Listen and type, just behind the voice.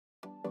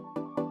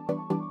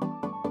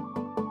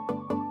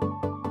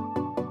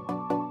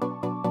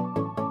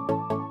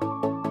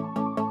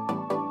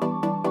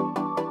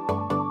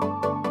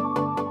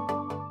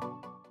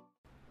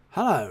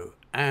Hello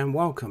and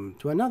welcome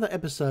to another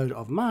episode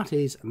of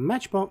Marty's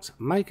Matchbox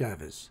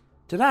Makeovers.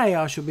 Today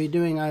I shall be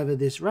doing over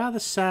this rather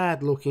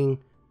sad looking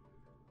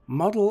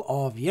model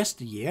of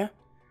Yesteryear,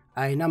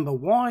 a number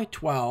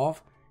Y12.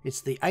 It's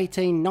the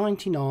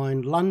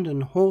 1899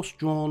 London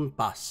horse-drawn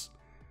bus,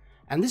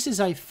 and this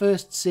is a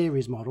first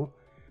series model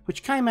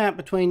which came out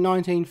between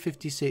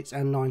 1956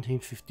 and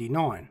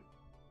 1959.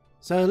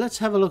 So let's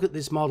have a look at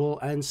this model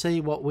and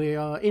see what we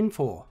are in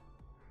for.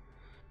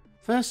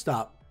 First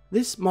up,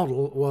 this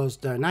model was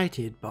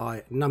donated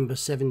by number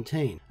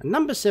 17. And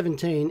number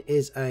 17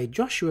 is a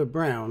Joshua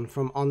Brown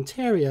from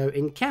Ontario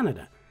in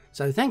Canada.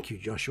 So thank you,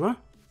 Joshua.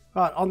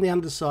 Right, on the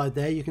underside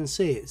there you can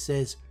see it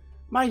says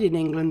made in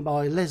England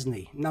by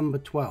Lesney, number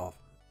 12.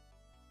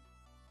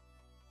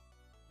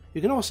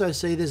 You can also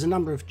see there's a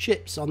number of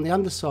chips on the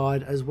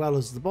underside as well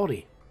as the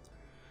body.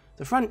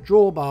 The front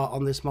drawbar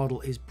on this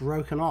model is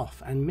broken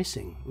off and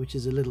missing, which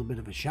is a little bit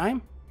of a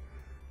shame.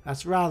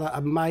 That's rather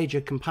a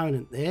major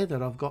component there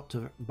that I've got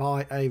to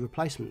buy a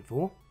replacement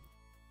for.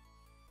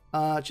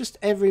 Just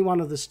every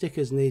one of the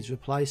stickers needs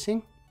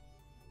replacing.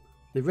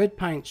 The red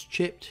paint's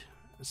chipped,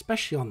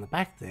 especially on the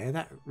back there.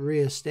 That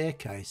rear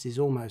staircase is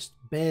almost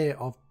bare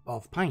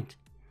of paint.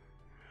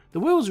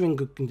 The wheels are in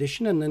good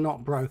condition and they're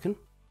not broken.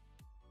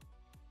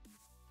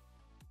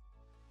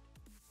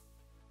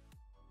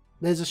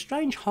 There's a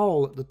strange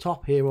hole at the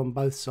top here on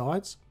both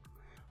sides.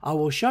 I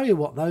will show you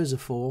what those are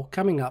for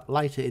coming up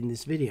later in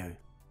this video.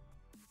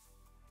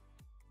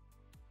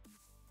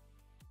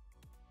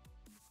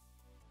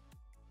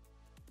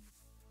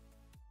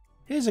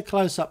 Here's a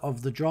close-up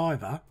of the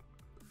driver.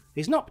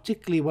 He's not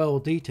particularly well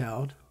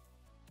detailed,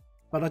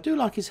 but I do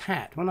like his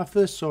hat. When I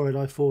first saw it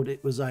I thought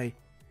it was a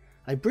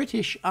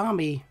British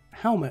Army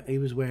helmet he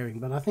was wearing,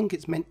 but I think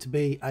it's meant to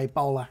be a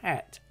bowler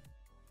hat.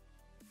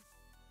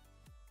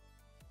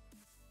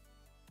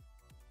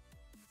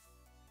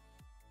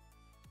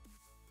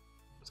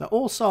 So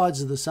all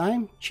sides are the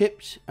same,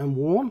 chipped and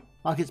worn,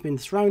 like it's been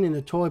thrown in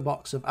a toy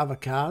box of other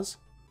cars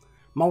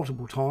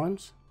multiple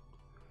times.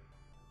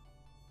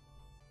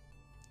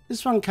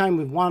 This one came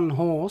with one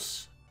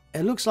horse.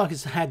 It looks like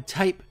it's had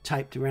tape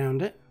taped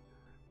around it,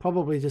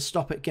 probably to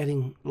stop it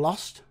getting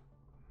lost.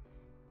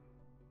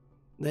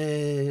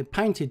 They're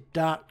painted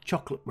dark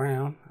chocolate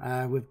brown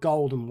with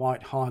gold and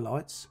white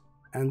highlights,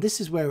 and this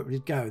is where it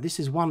would go. This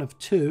is one of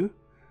two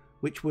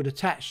which would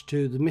attach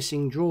to the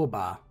missing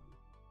drawbar.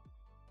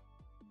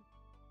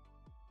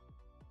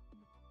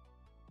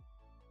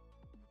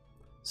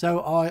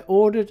 So I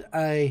ordered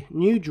a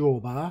new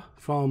drawbar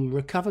from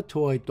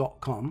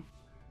recovertoy.com.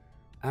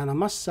 And I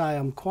must say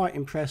I'm quite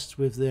impressed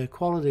with their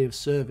quality of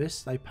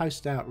service. They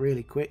post out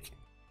really quick,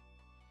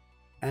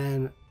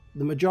 and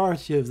the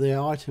majority of their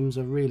items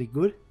are really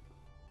good.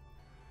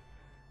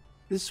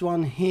 This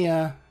one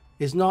here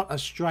is not a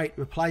straight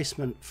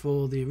replacement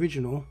for the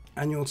original,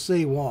 and you'll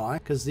see why,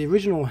 because the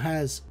original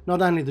has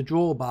not only the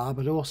drawbar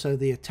but also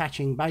the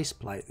attaching base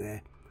plate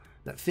there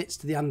that fits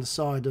to the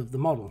underside of the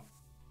model.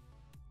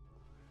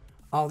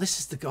 Oh, this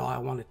is the guy I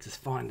wanted to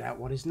find out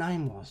what his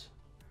name was.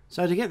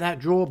 So to get that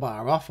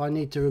drawbar off, I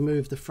need to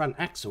remove the front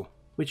axle,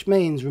 which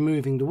means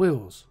removing the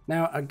wheels.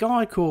 Now, a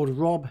guy called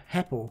Rob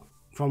Heppel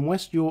from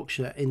West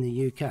Yorkshire in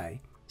the UK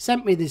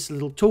sent me this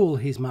little tool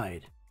he's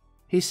made.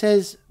 He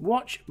says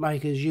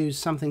watchmakers use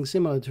something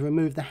similar to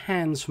remove the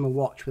hands from a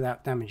watch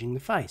without damaging the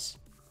face.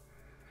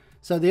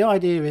 So the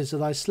idea is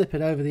that I slip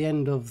it over the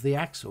end of the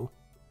axle,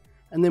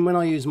 and then when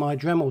I use my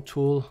Dremel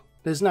tool,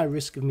 there's no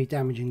risk of me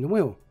damaging the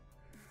wheel.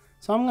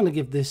 So I'm going to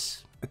give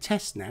this a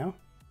test now.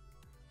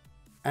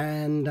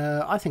 And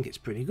I think it's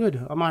pretty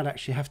good. I might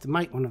actually have to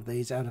make one of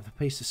these out of a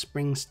piece of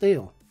spring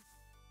steel.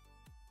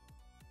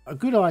 A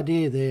good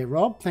idea there,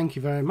 Rob, thank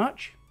you very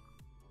much.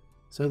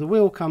 So the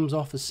wheel comes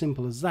off as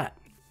simple as that,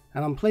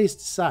 and I'm pleased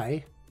to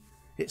say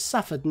it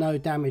suffered no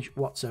damage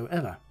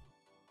whatsoever.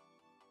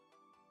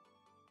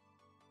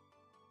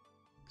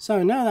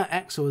 So now that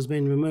axle has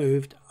been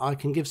removed, I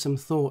can give some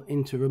thought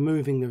into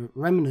removing the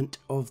remnant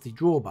of the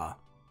drawbar.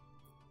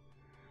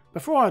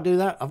 Before I do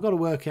that, I've got to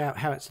work out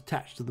how it's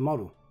attached to the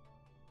model.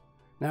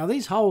 Now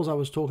these holes I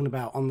was talking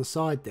about on the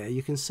side there,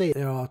 you can see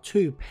there are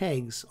two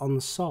pegs on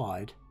the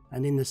side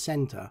and in the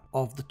centre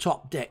of the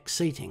top deck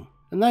seating.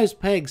 And those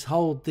pegs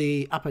hold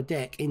the upper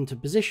deck into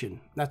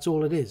position. That's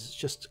all it is. It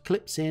just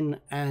clips in,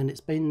 and it's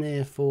been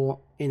there for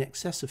in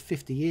excess of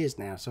 50 years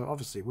now, so it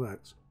obviously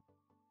works.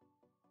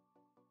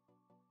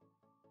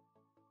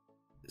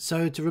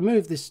 So to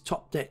remove this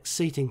top deck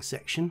seating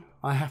section,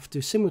 I have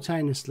to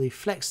simultaneously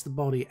flex the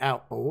body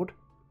outboard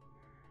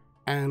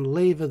and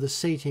lever the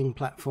seating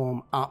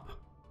platform up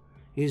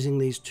using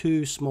these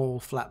two small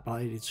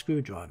flat-bladed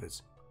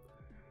screwdrivers.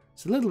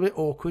 It's a little bit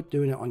awkward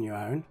doing it on your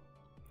own,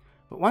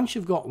 but once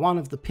you've got one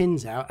of the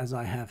pins out, as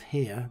I have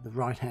here, the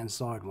right-hand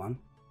side one,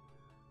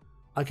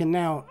 I can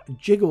now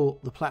jiggle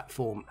the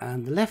platform,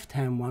 and the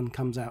left-hand one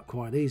comes out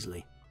quite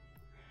easily.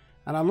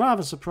 And I'm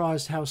rather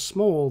surprised how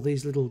small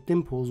these little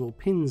dimples or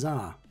pins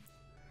are.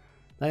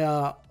 They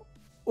are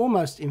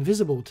almost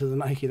invisible to the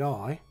naked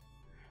eye,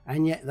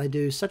 and yet they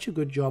do such a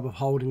good job of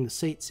holding the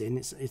seats in.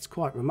 It's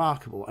quite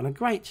remarkable, and a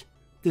great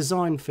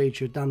design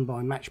feature done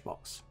by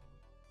Matchbox.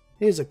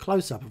 Here's a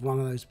close-up of one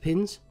of those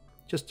pins,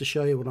 just to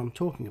show you what I'm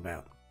talking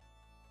about.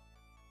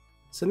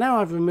 So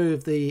now I've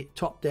removed the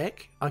top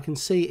deck, I can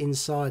see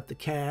inside the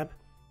cab,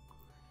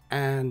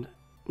 and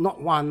not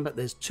one, but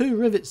there's 2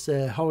 rivets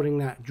there holding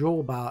that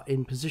drawbar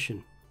in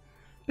position.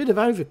 Bit of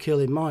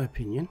overkill in my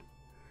opinion.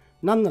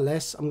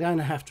 Nonetheless, I'm going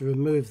to have to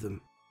remove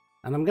them,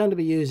 and I'm going to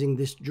be using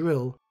this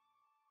drill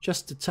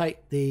just to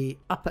take the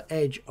upper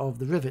edge of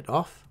the rivet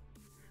off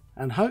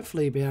and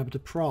hopefully be able to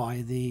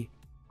pry the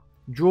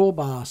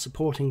drawbar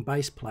supporting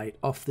base plate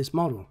off this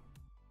model.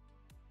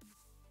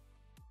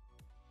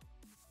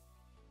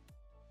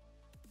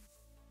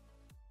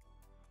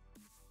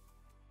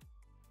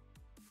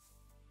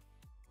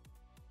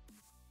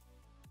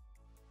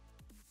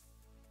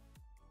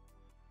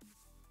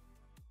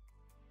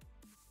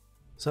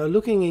 So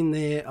looking in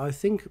there, I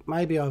think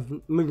maybe I've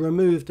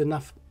removed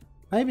enough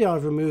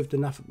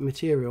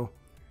material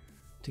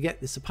to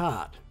get this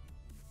apart.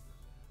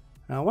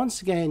 Now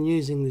once again,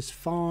 using this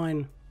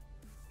fine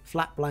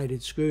flat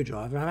bladed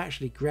screwdriver, I've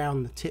actually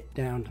ground the tip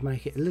down to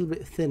make it a little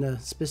bit thinner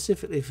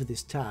specifically for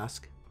this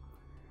task.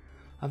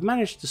 I've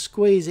managed to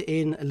squeeze it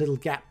in a little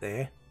gap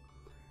there,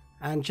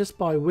 and just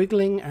by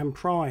wiggling and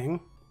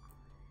prying,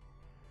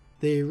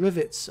 the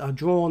rivets are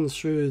drawn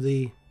through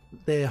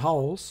their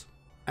holes,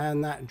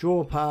 and that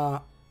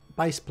drawbar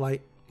base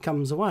plate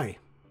comes away,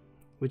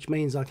 which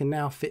means I can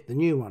now fit the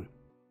new one.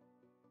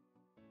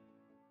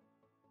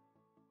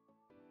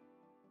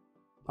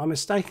 I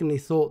mistakenly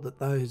thought that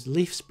those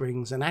leaf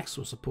springs and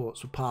axle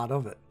supports were part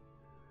of it,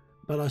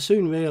 but I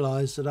soon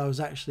realised that I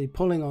was actually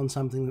pulling on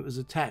something that was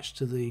attached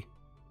to the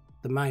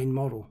main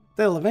model.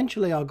 Well,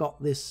 eventually I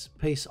got this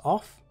piece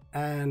off,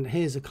 and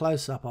here's a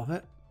close-up of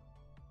it.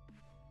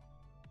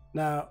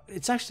 Now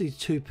it's actually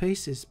 2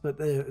 pieces, but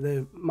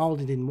they're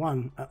moulded in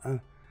one.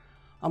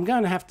 I'm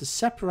going to have to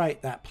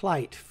separate that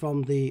plate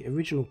from the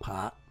original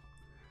part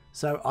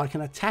so I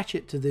can attach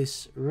it to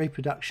this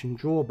reproduction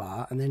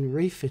drawbar and then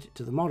refit it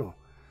to the model.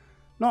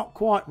 Not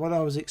quite what I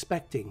was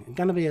expecting. It's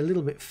going to be a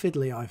little bit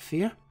fiddly, I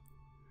fear.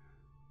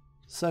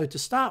 So to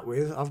start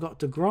with, I've got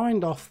to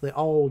grind off the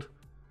old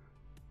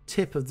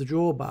tip of the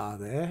drawbar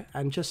there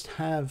and just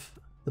have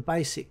the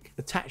basic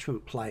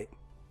attachment plate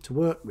to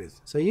work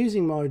with. So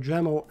using my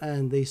Dremel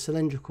and the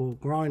cylindrical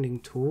grinding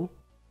tool,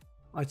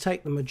 I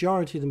take the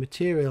majority of the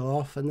material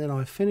off, and then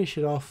I finish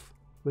it off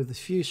with a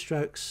few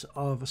strokes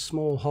of a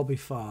small hobby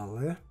file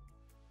there.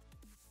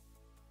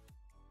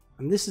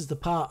 And this is the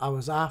part I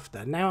was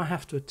after. Now I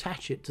have to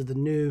attach it to the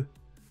new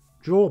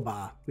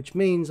drawbar, which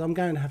means I'm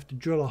going to have to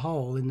drill a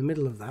hole in the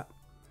middle of that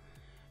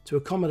to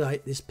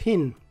accommodate this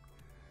pin.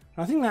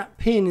 I think that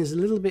pin is a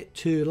little bit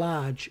too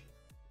large,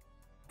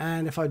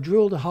 and if I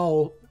drilled a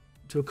hole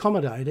to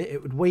accommodate it,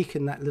 it would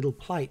weaken that little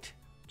plate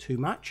too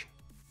much.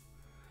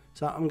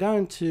 So I'm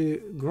going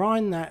to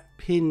grind that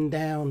pin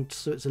down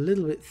so it's a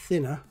little bit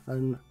thinner,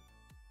 and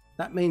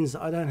that means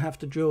that I don't have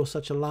to drill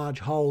such a large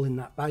hole in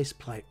that base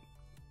plate.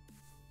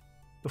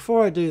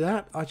 Before I do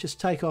that, I just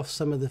take off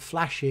some of the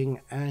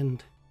flashing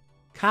and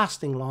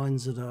casting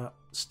lines that are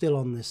still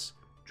on this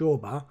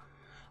drawbar.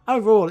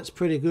 Overall it's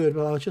pretty good,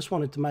 but I just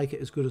wanted to make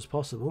it as good as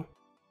possible.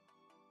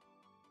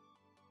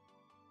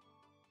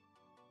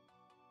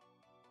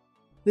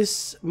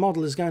 This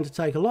model is going to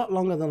take a lot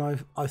longer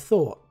than I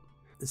thought.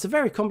 It's a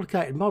very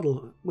complicated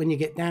model when you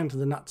get down to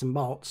the nuts and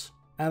bolts,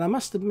 and I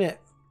must admit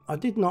I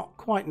did not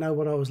quite know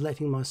what I was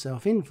letting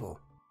myself in for.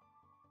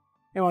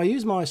 Now I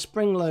use my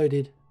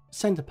spring-loaded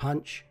center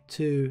punch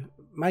to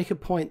make a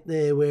point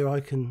there where I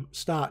can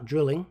start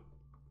drilling.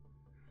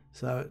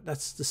 So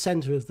that's the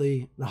center of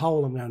the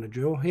hole I'm going to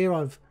drill. Here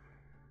I've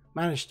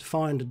managed to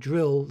find a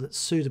drill that's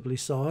suitably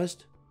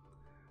sized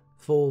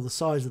for the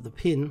size of the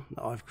pin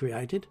that I've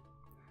created.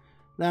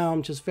 Now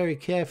I'm just very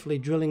carefully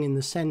drilling in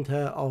the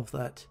center of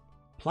that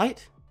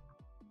plate.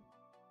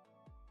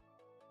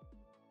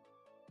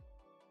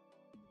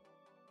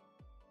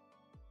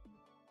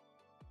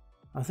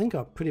 I think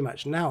I've pretty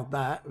much nailed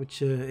that,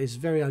 which is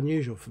very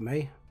unusual for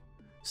me.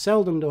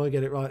 Seldom do I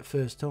get it right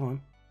first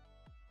time.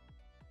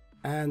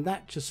 And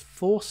that just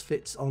force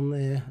fits on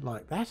there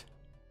like that.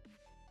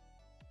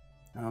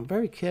 Now I'm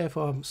very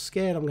careful, I'm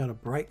scared I'm going to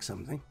break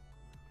something.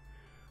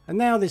 And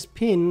now this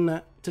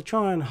pin, to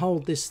try and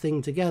hold this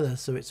thing together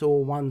so it's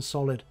all one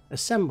solid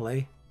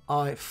assembly,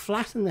 I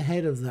flatten the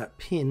head of that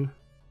pin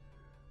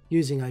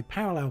using a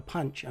parallel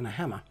punch and a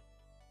hammer.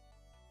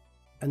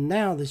 And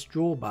now this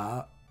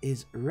drawbar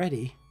is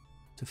ready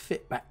to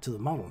fit back to the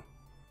model.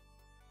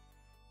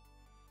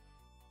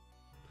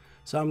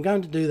 So I'm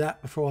going to do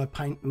that before I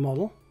paint the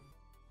model.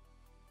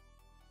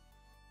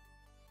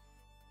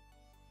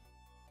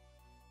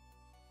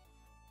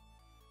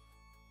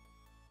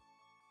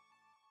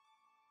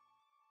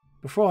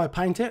 Before I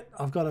paint it,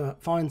 I've got to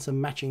find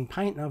some matching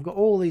paint, and I've got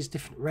all these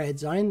different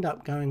reds. I end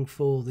up going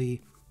for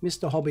the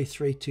Mr. Hobby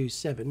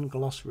 327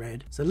 gloss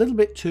red. It's a little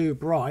bit too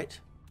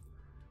bright,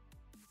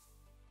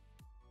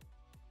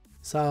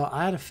 So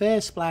I had a fair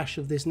splash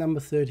of this number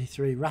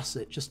 33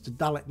 russet just to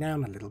dull it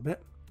down a little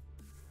bit.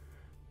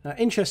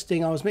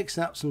 Interesting, I was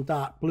mixing up some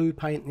dark blue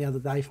paint the other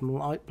day from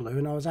light blue,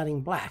 and I was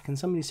adding black, and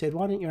somebody said,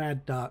 why don't you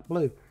add dark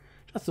blue?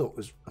 Which I thought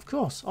was, of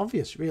course,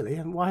 obvious really,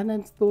 and why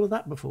hadn't I thought of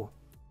that before?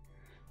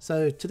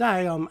 So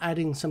today I'm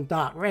adding some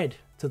dark red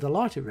to the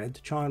lighter red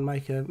to try and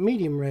make a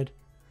medium red,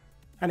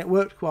 and it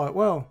worked quite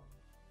well.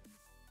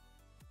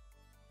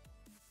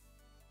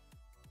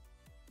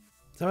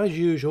 So as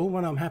usual,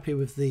 when I'm happy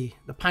with the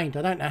paint,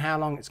 I don't know how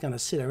long it's going to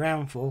sit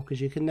around for,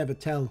 because you can never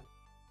tell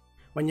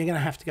when you're going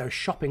to have to go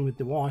shopping with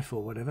the wife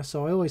or whatever.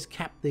 So I always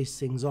cap these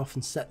things off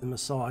and set them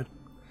aside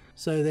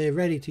so they're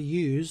ready to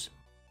use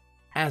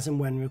as and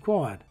when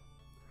required.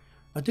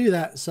 I do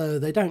that so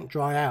they don't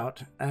dry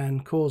out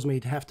and cause me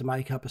to have to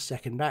make up a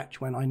second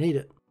batch when I need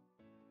it.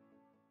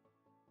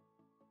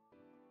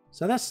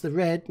 So that's the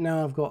red.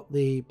 Now I've got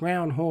the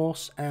brown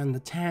horse and the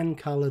tan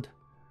coloured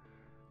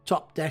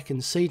top deck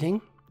and seating.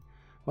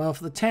 Well,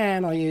 for the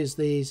tan I use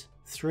these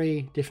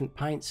 3 different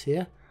paints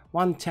here.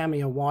 1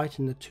 Tamiya white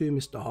and the 2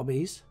 Mr.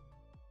 Hobbies.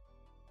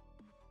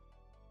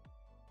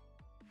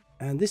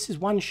 And this is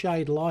 1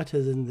 shade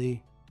lighter than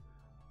the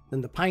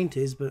paint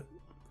is, but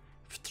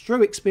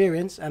through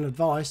experience and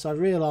advice I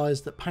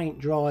realised that paint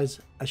dries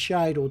a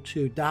shade or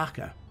 2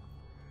 darker.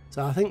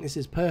 So I think this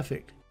is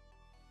perfect,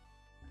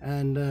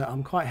 and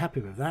I'm quite happy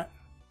with that.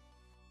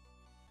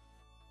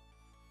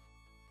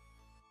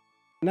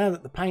 Now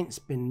that the paint's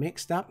been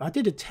mixed up, I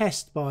did a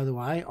test, by the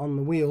way, on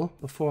the wheel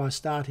before I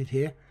started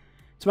here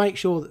to make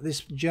sure that this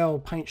gel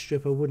paint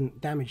stripper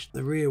wouldn't damage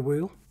the rear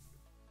wheel.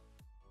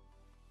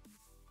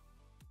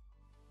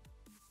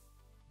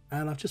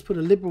 And I've just put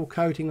a liberal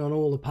coating on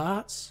all the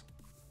parts,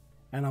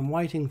 and I'm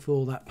waiting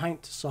for that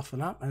paint to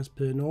soften up as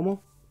per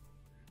normal.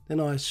 Then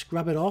I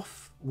scrub it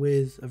off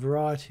with a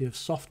variety of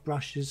soft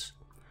brushes,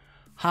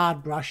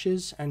 hard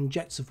brushes and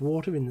jets of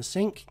water in the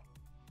sink.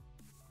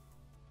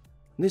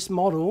 This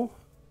model,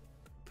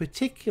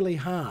 particularly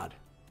hard.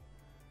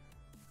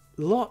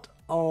 A lot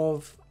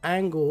of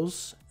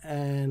angles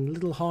and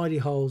little hidey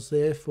holes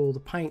there for the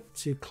paint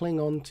to cling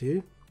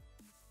onto.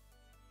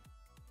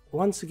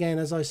 Once again,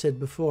 as I said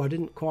before, I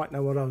didn't quite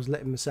know what I was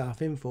letting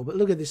myself in for, but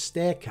look at this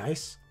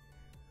staircase.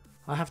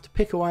 I have to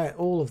pick away at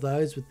all of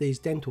those with these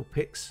dental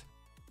picks.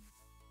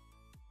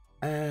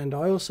 And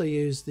I also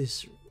use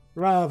this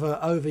rather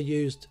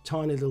overused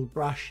tiny little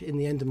brush in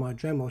the end of my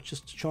Dremel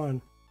just to try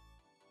and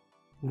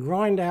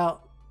grind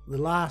out the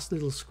last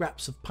little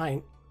scraps of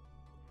paint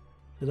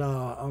that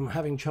I'm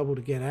having trouble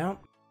to get out.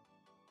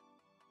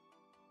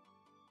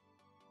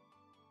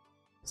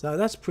 So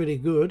that's pretty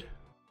good.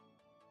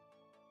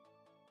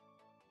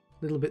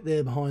 A little bit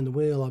there behind the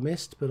wheel I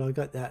missed, but I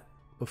got that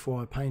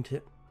before I paint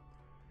it.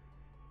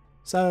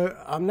 So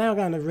I'm now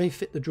going to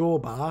refit the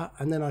drawbar,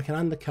 and then I can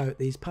undercoat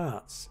these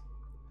parts.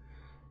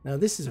 Now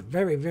this is a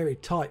very, very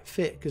tight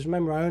fit, because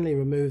remember I only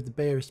removed the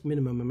barest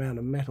minimum amount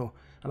of metal,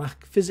 and I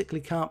physically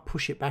can't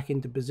push it back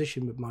into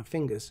position with my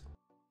fingers.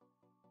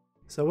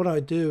 So what I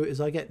do is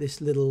I get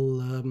this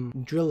little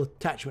drill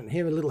attachment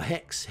here, a little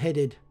hex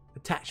headed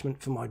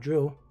attachment for my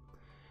drill.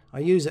 I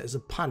use it as a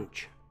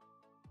punch.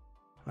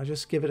 I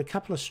just give it a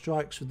couple of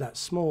strikes with that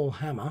small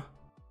hammer,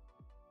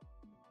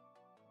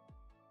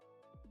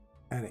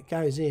 and it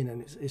goes in,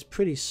 and it's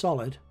pretty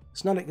solid.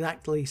 It's not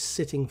exactly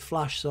sitting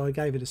flush, so I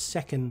gave it a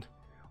second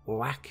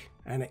whack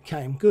and it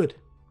came good.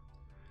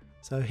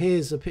 So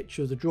here's a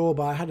picture of the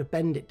drawbar. I had to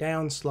bend it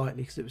down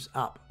slightly because it was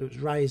up. It was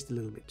raised a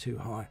little bit too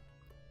high.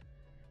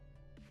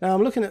 Now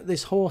I'm looking at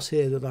this horse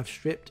here that I've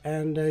stripped,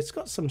 and it's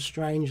got some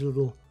strange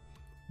little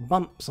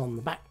bumps on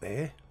the back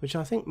there, which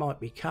I think might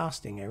be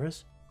casting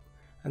errors.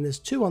 And there's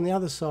 2 on the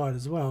other side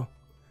as well.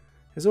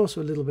 There's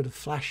also a little bit of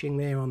flashing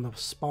there on the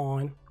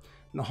spine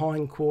and the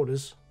hind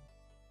quarters.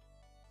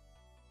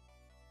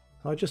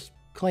 So I just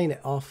clean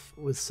it off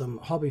with some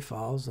hobby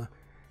files.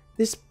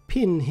 This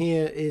pin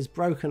here is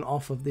broken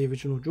off of the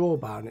original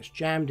drawbar and it's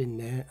jammed in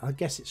there. I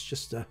guess it's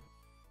just a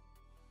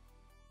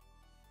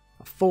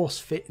force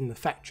fit in the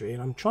factory,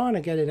 and I'm trying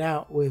to get it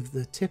out with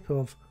the tip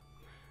of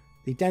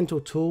the dental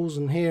tools,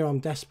 and here I'm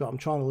desperate. I'm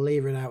trying to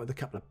lever it out with a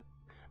couple of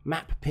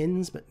map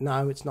pins, but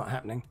no, it's not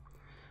happening.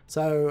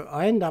 So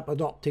I end up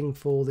adopting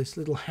for this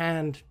little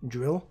hand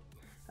drill,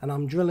 and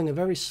I'm drilling a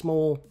very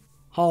small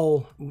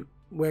hole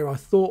where I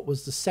thought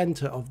was the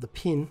center of the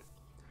pin,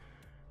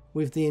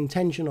 with the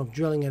intention of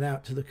drilling it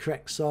out to the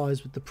correct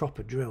size with the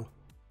proper drill.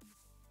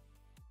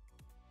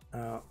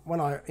 When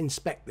I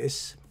inspect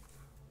this,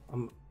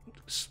 I'm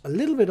a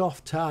little bit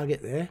off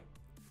target there.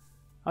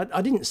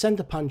 I didn't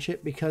center punch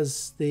it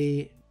because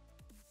the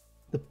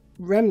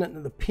remnant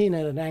of the pin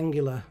had an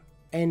angular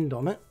end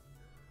on it.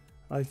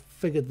 I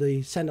figured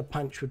the center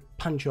punch would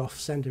punch off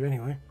center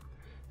anyway.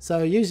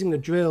 So using the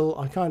drill,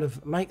 I kind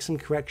of make some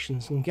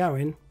corrections and go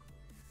in,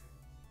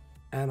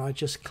 and I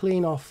just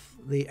clean off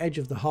the edge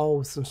of the hole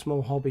with some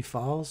small hobby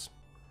files,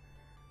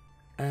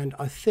 and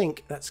I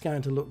think that's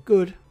going to look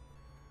good.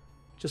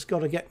 Just got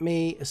to get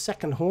me a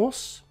second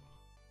horse,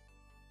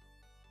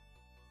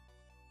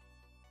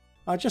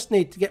 I just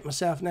need to get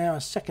myself now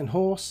a second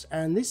horse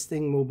and this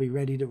thing will be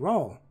ready to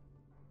roll.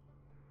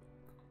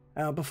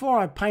 Now before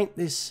I paint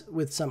this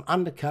with some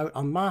undercoat,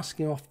 I'm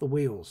masking off the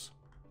wheels.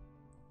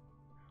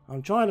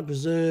 I'm trying to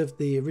preserve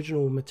the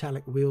original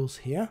metallic wheels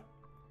here.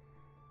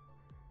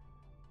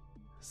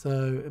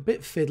 So a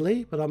bit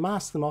fiddly, but I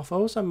mask them off. I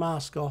also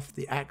mask off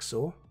the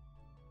axle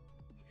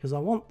because I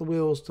want the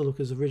wheels to look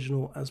as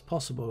original as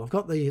possible. I've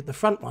got the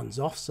front ones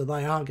off, so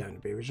they are going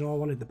to be original. I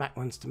wanted the back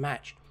ones to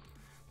match.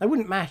 They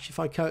wouldn't match if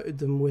I coated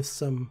them with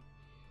some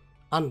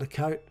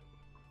undercoat.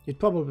 You'd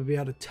probably be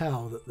able to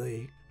tell that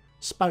the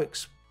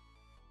spokes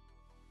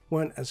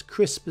weren't as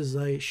crisp as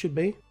they should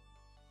be.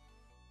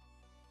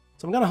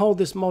 So I'm going to hold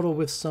this model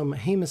with some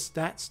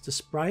hemostats to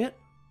spray it.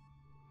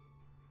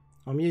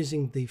 I'm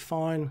using the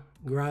fine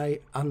grey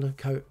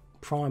undercoat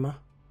primer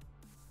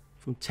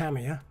from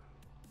Tamiya.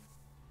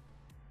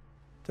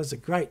 Does a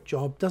great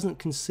job, doesn't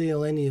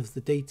conceal any of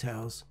the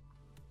details,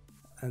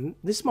 and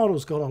this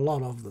model's got a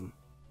lot of them.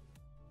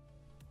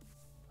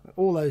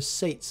 All those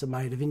seats are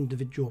made of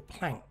individual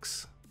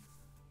planks,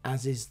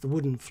 as is the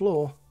wooden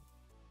floor.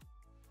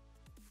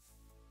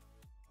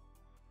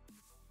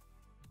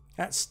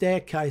 That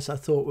staircase I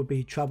thought would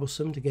be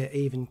troublesome to get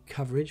even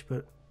coverage,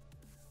 but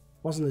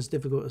wasn't as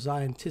difficult as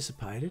I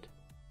anticipated.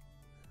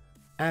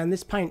 And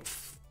this paint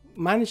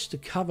managed to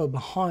cover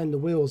behind the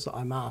wheels that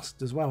I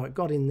masked as well. It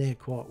got in there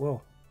quite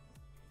well.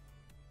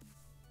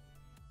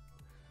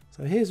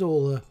 So here's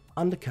all the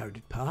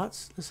undercoated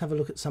parts. Let's have a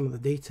look at some of the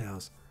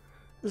details.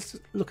 Let's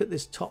look at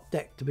this top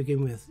deck to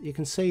begin with. You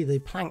can see the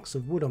planks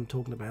of wood I'm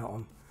talking about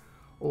on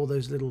all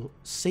those little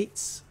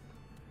seats.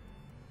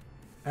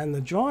 And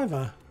the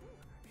driver,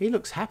 he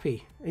looks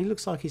happy. He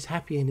looks like he's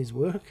happy in his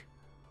work.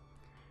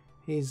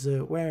 He's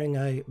wearing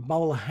a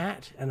bowler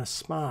hat and a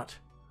smart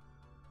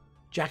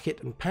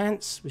jacket and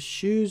pants with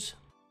shoes.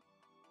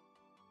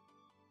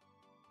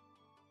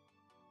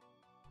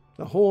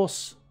 The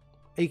horse,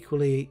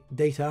 equally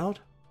detailed.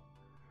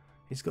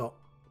 He's got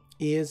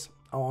ears,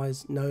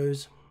 eyes,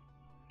 nose,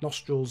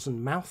 nostrils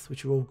and mouth,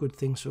 which are all good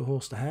things for a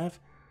horse to have.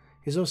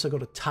 He's also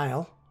got a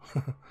tail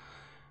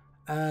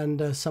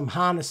and some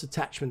harness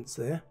attachments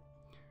there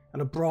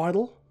and a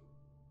bridle.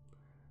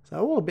 So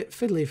all a bit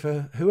fiddly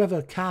for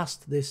whoever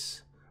cast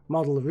this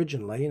model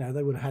originally. You know,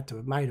 they would have had to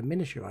have made a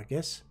miniature, I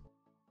guess,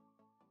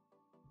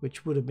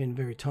 which would have been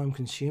very time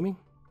consuming.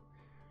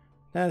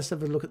 Now let's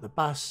have a look at the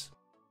bus.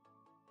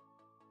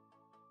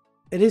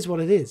 It is what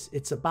it is.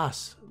 It's a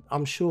bus.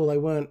 I'm sure they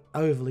weren't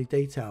overly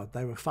detailed.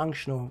 They were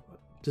functional,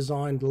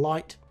 designed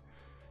light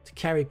to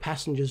carry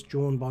passengers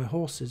drawn by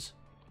horses.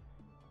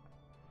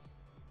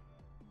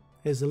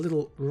 There's a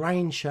little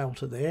rain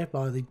shelter there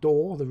by the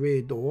door, the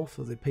rear door,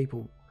 for the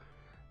people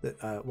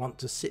that want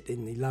to sit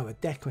in the lower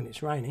deck when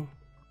it's raining.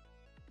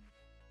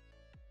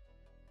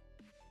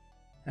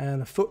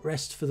 And a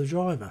footrest for the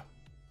driver,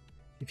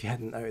 if you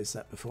hadn't noticed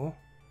that before.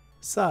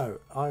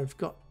 So I've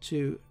got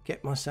to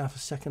get myself a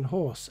second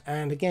horse,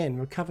 and again,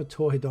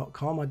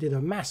 recovertoy.com, I did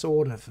a mass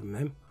order from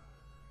them.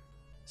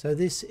 So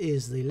this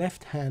is the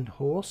left-hand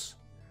horse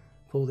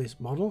for this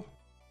model.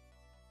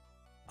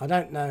 I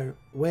don't know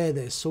where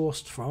they're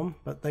sourced from,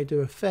 but they do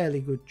a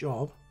fairly good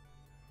job.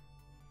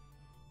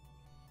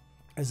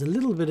 There's a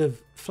little bit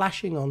of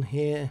flashing on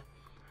here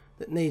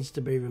that needs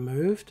to be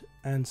removed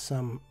and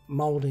some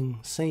moulding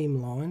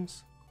seam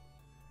lines.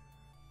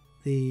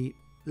 The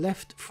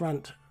left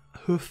front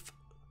hoof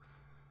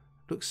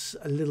looks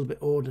a little bit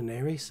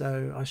ordinary,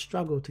 so I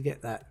struggle to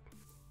get that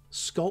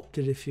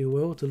sculpted, if you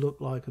will, to look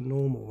like a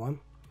normal one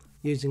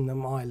using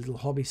my little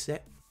hobby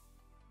set.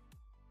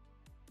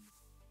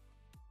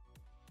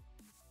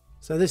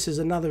 So this is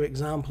another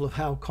example of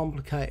how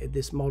complicated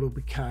this model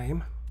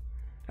became,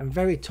 and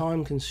very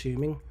time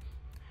consuming,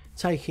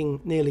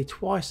 taking nearly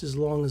twice as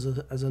long as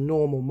a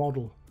normal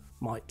model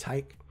might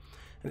take.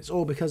 And it's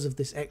all because of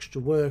this extra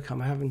work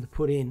I'm having to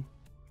put in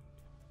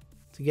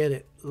to get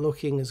it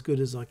looking as good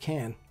as I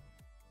can.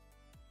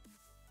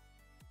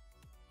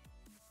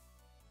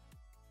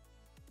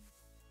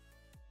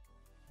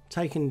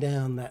 Taking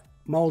down that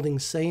moulding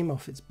seam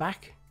off its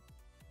back.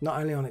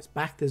 Not only on its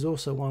back, there's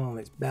also one on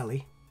its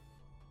belly.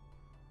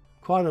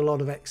 Quite a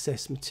lot of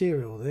excess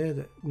material there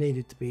that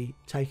needed to be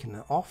taken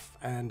off,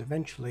 and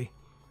eventually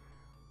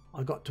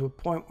I got to a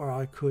point where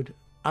I could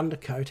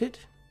undercoat it.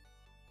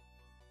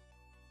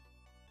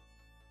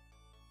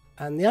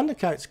 And the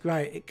undercoat's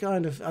great. It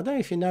kind of, I don't know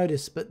if you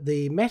noticed, but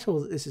the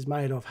metal that this is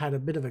made of had a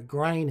bit of a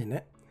grain in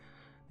it.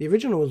 The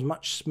original was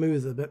much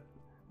smoother, but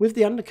with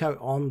the undercoat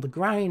on, the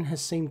grain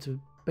has seemed to have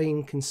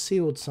been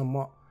concealed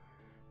somewhat,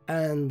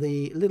 and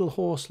the little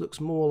horse looks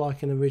more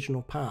like an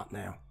original part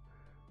now.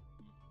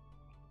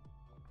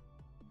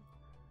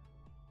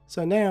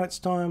 So now it's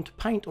time to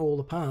paint all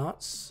the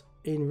parts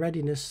in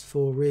readiness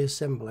for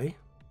reassembly.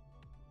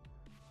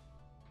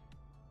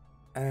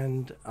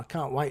 And I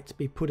can't wait to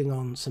be putting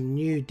on some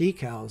new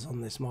decals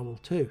on this model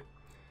too,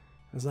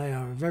 as they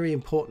are a very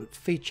important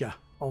feature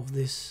of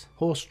this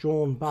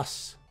horse-drawn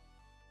bus.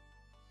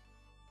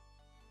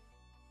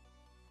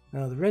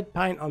 Now the red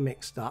paint I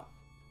mixed up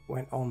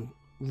went on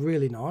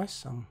really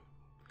nice. I'm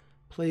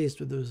pleased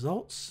with the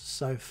results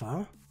so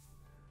far.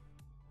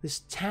 This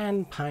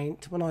tan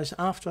paint,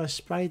 after I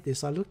sprayed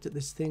this, I looked at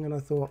this thing and I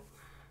thought,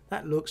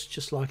 that looks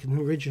just like an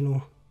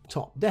original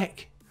top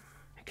deck.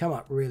 It came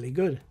up really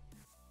good.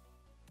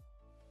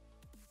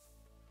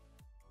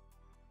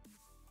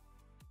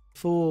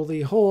 For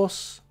the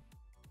horse,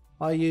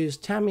 I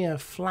used Tamiya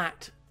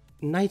Flat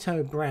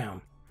NATO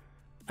Brown.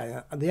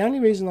 The only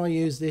reason I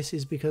use this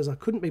is because I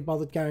couldn't be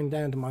bothered going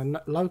down to my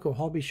local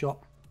hobby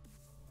shop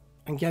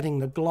and getting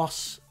the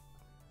gloss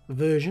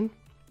version.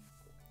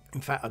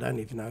 In fact, I don't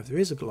even know if there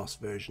is a gloss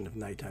version of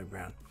NATO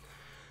Brown.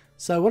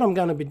 So what I'm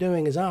going to be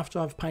doing is, after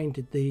I've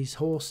painted these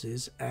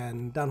horses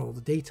and done all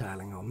the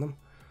detailing on them,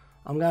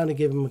 I'm going to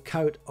give them a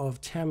coat of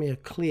Tamiya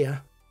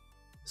Clear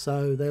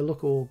so they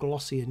look all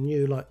glossy and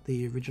new like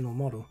the original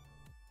model.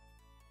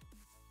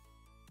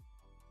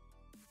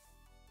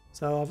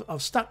 So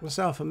I've stuck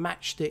myself a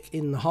matchstick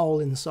in the hole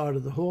in the side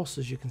of the horse.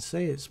 As you can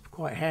see, it's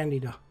quite handy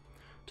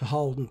to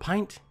hold and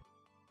paint.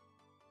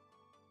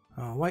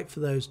 I'll wait for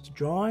those to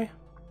dry.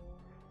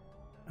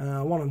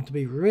 I want them to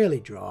be really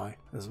dry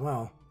as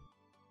well.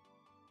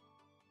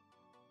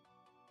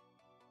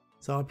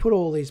 So I put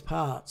all these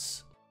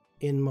parts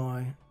in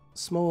my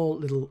small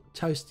little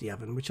toasty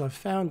oven, which I've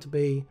found to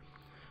be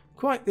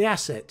quite the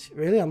asset,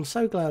 really. I'm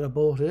so glad I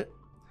bought it.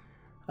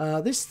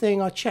 This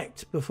thing I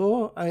checked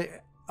before.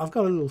 I've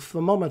got a little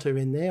thermometer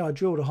in there. I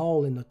drilled a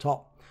hole in the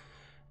top.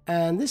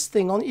 And this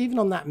thing, even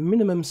on that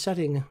minimum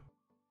setting,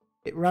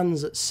 it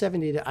runs at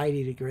 70 to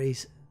 80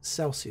 degrees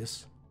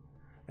Celsius.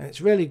 And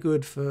it's really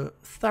good for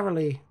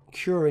thoroughly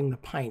curing the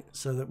paint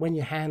so that when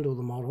you handle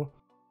the model,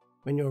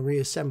 when you're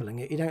reassembling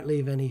it, you don't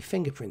leave any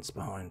fingerprints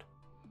behind.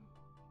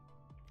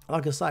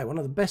 Like I say, one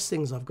of the best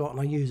things I've got, and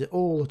I use it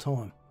all the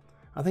time.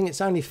 I think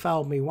it's only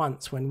failed me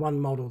once when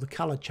one model, the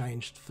colour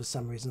changed for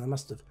some reason. I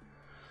must have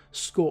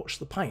scorched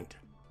the paint.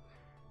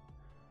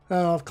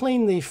 Now I've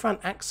cleaned the front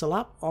axle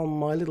up on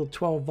my little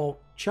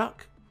 12-volt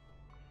chuck.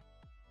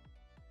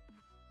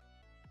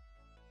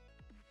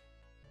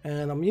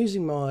 And I'm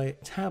using my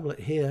tablet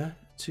here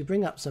to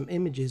bring up some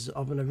images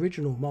of an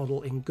original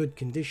model in good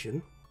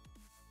condition.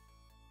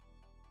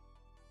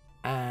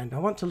 And I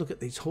want to look at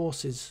these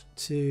horses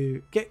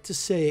to get to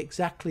see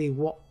exactly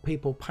what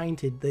people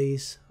painted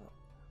these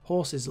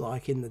horses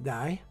like in the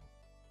day.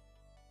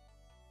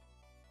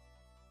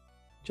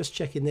 Just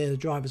checking there, the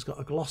driver's got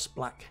a gloss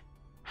black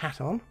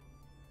hat on.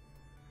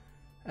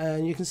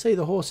 And you can see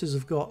the horses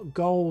have got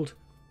gold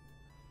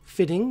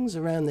fittings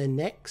around their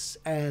necks,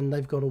 and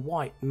they've got a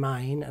white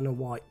mane and a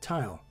white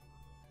tail.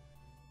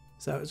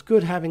 So it's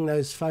good having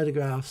those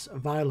photographs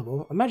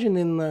available.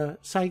 Imagine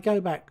say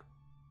go back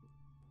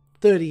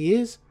 30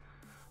 years,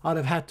 I'd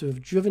have had to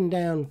have driven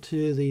down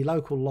to the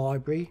local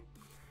library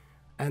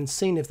and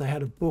seen if they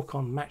had a book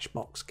on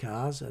Matchbox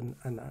cars, and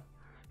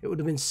it would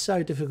have been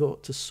so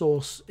difficult to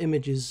source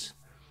images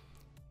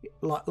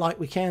like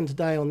we can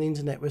today on the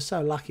internet. We're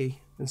so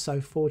lucky and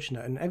so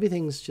fortunate, and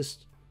everything's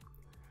just,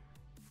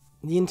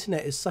 the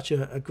internet is such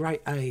a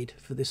great aid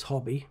for this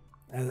hobby,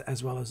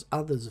 as well as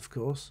others, of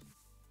course.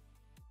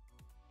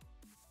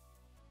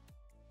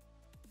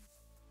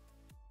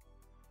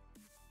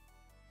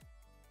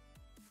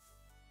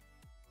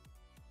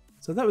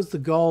 So that was the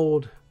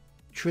gold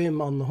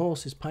trim on the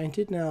horses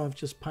painted. Now I've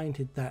just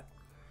painted that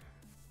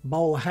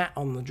bowler hat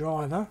on the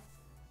driver.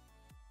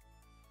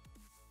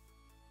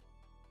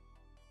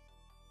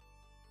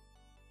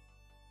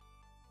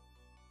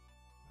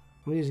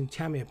 I'm using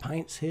Tamiya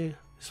paints here.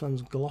 This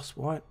one's gloss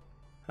white,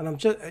 and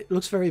it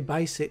looks very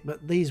basic,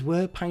 but these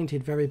were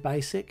painted very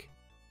basic.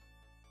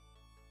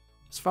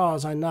 As far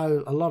as I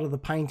know, a lot of the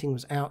painting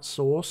was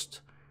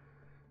outsourced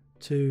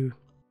to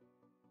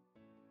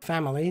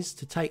families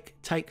to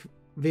take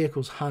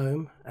vehicles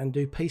home and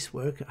do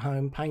piecework at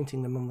home,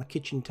 painting them on the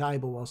kitchen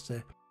table whilst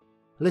they're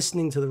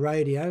listening to the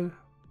radio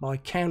by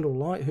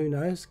candlelight, who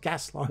knows,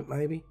 gaslight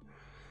maybe.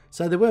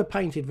 So they were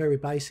painted very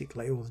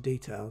basically, all the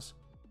details.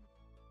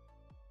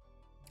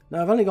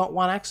 Now I've only got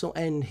one axle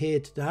end here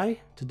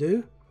today to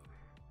do,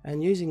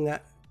 and using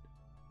that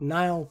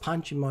nail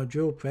punch in my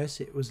drill press,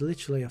 it was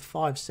literally a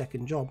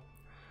 5-second job,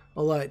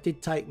 although it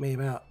did take me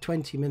about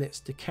 20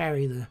 minutes to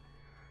carry the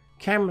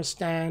camera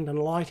stand and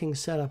lighting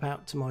setup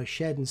out to my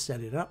shed and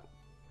set it up.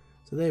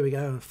 So there we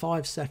go, a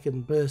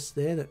 5-second burst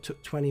there that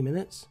took 20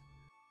 minutes.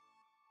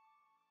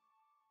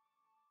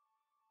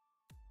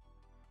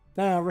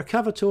 Now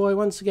Recover Toy,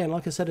 once again,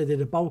 like I said, I did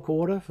a bulk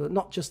order for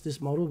not just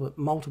this model but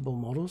multiple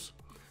models,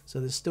 so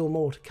there's still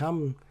more to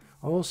come.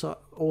 I also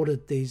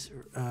ordered these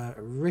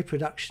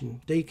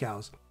reproduction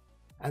decals,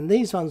 and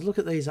these ones, look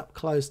at these up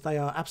close, they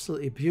are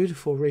absolutely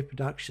beautiful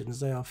reproductions.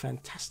 They are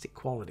fantastic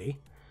quality,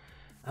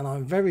 and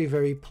I'm very,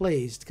 very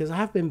pleased, because I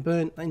have been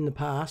burnt in the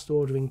past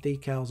ordering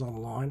decals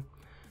online.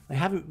 They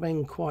haven't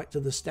been quite to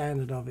the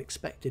standard I've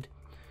expected.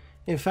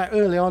 In fact,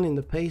 early on in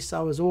the piece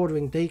I was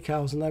ordering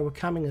decals and they were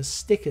coming as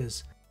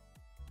stickers,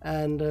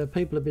 and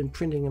people have been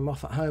printing them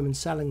off at home and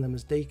selling them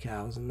as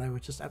decals, and they were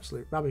just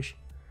absolute rubbish.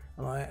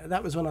 And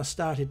that was when I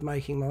started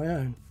making my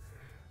own.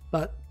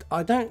 But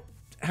I don't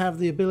have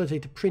the ability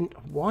to print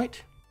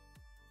white,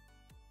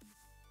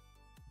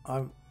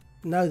 I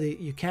know that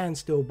you can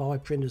still buy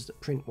printers that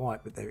print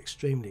white, but they're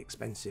extremely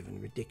expensive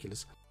and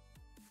ridiculous.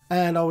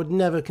 And I would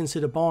never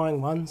consider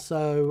buying one.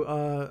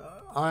 So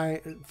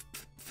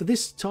for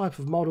this type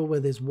of model where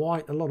there's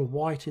white, a lot of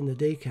white in the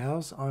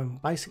decals, I'm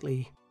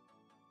basically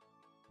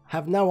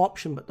have no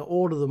option but to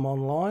order them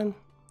online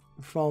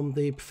from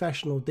the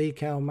professional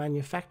decal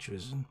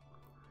manufacturers. And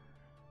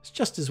it's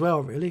just as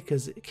well, really,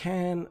 because it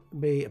can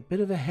be a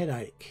bit of a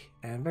headache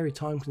and very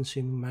time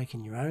consuming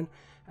making your own.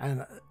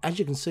 And as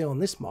you can see on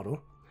this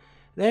model,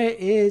 there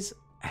is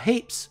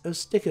heaps of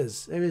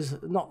stickers. There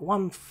is not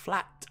one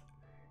flat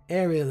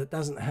area that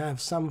doesn't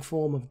have some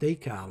form of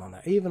decal on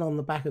it. Even on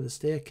the back of the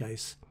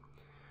staircase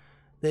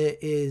there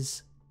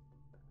is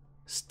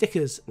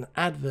stickers and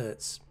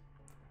adverts.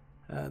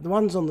 The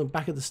ones on the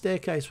back of the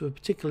staircase were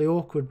particularly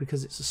awkward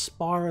because it's a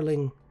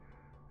spiraling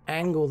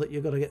angle that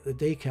you've got to get the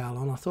decal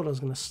on. I thought I was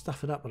going to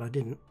stuff it up, but I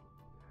didn't.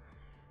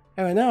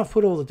 Anyway, now I've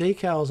put all the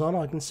decals on,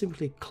 I can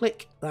simply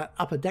click that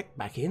upper deck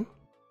back in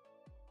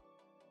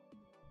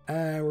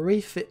and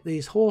refit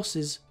these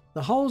horses.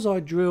 The holes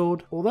I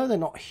drilled, although they're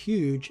not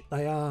huge,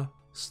 they are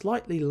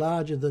slightly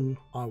larger than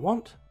I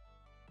want.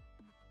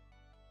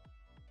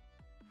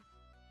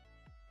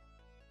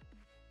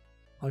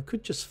 I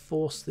could just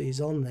force these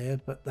on there,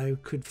 but they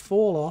could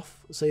fall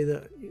off. See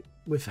that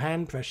with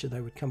hand pressure they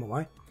would come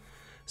away.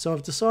 So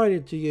I've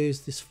decided to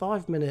use this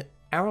 5-minute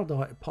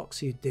Araldite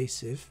epoxy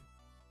adhesive.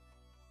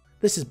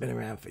 This has been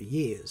around for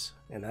years.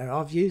 You know,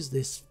 I've used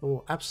this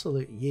for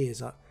absolute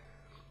years. I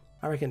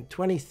reckon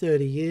 20,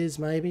 30 years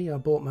maybe. I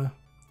bought my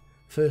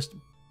first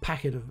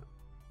packet of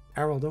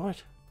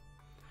Araldite.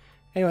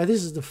 Anyway,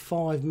 this is the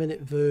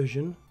 5-minute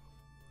version.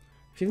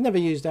 If you've never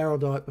used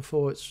Araldite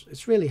before,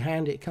 it's really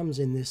handy. It comes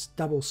in this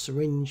double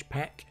syringe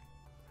pack,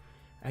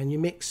 and you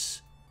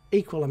mix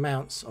equal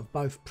amounts of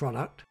both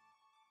product.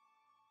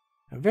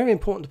 And very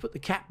important to put the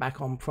cap back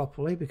on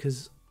properly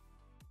because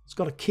it's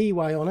got a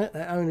keyway on it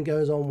that only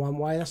goes on one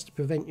way. That's to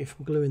prevent you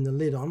from gluing the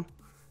lid on.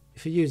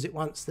 If you use it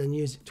once, then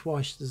use it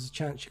twice. There's a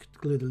chance you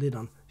could glue the lid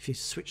on if you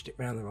switched it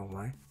around the wrong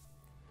way.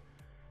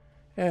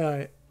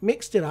 Anyway,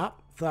 mixed it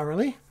up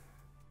thoroughly.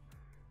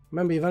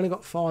 Remember, you've only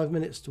got 5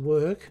 minutes to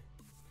work.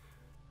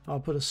 I'll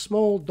put a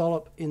small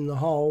dollop in the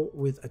hole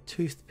with a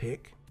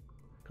toothpick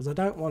because I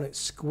don't want it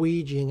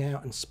squeegeeing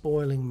out and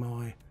spoiling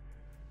my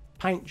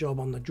paint job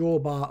on the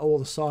drawbar or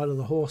the side of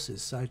the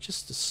horses. So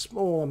just a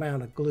small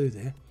amount of glue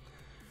there.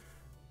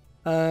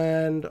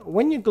 And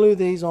when you glue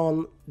these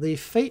on, the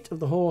feet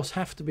of the horse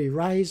have to be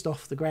raised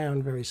off the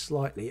ground very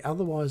slightly,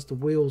 otherwise the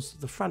wheels,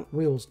 the front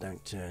wheels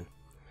don't turn.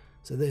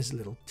 So there's a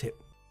little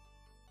tip.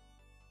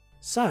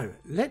 So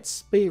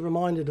let's be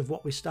reminded of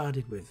what we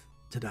started with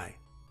today.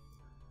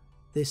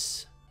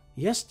 This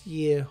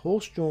Yesteryear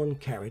horse-drawn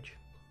carriage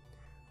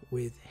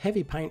with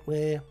heavy paint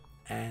wear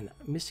and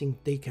missing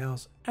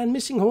decals and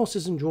missing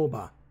horses and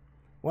drawbar.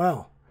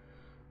 Well,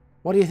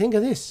 what do you think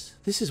of this?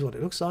 This is what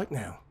it looks like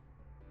now.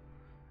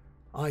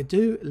 I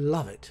do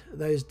love it.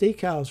 Those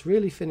decals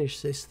really finish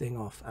this thing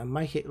off and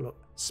make it look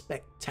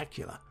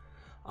spectacular.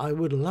 I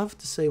would love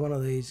to see one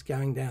of these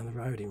going down the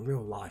road in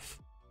real life.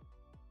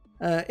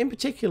 In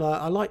particular,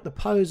 I like the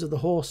pose of the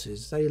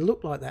horses. They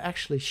look like they're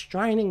actually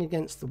straining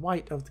against the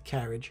weight of the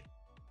carriage,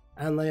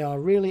 and they are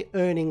really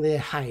earning their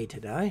hay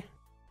today.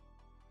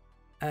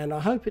 And I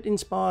hope it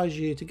inspires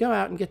you to go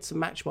out and get some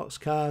Matchbox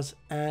cars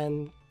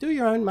and do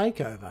your own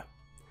makeover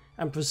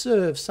and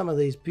preserve some of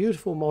these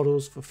beautiful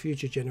models for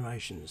future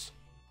generations.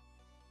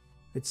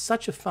 It's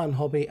such a fun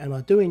hobby and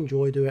I do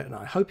enjoy doing it, and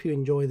I hope you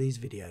enjoy these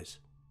videos.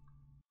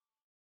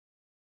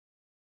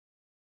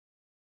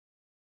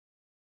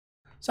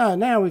 So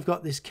now we've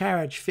got this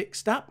carriage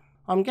fixed up.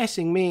 I'm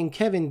guessing me and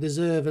Kevin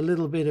deserve a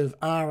little bit of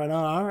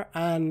R&R,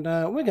 and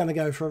we're going to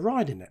go for a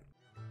ride in it.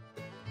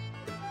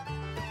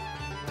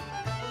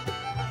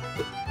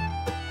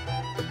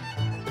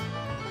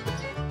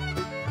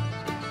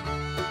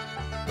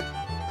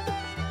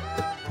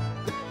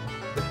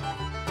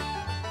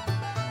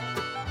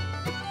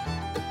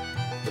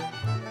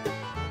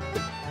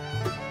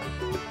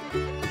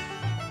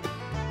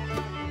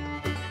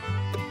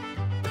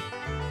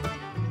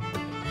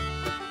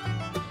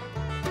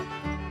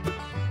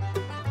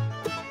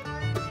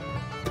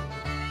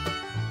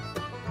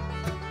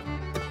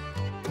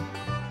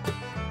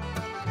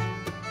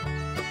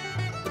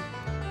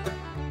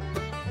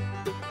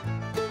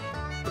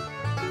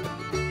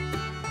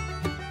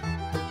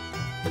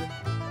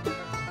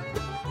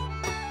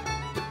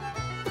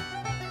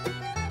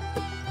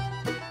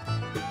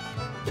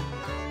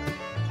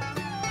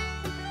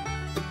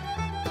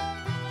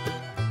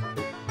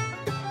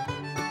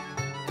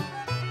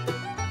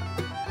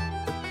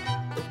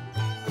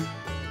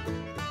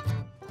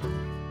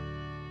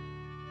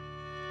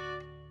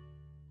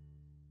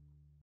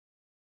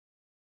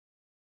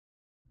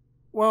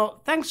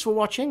 Well, thanks for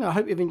watching. I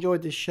hope you've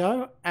enjoyed this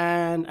show.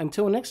 And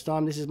until next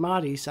time, this is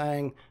Marty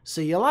saying,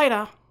 see you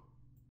later.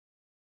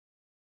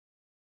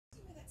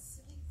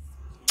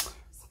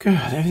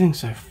 God, everything's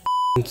so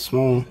f***ing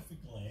small.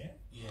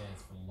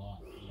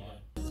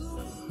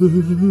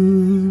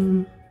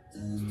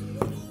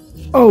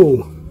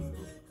 Oh!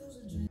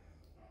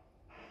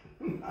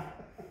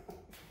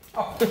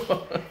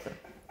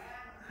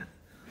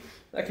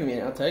 That can be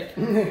an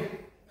outtake.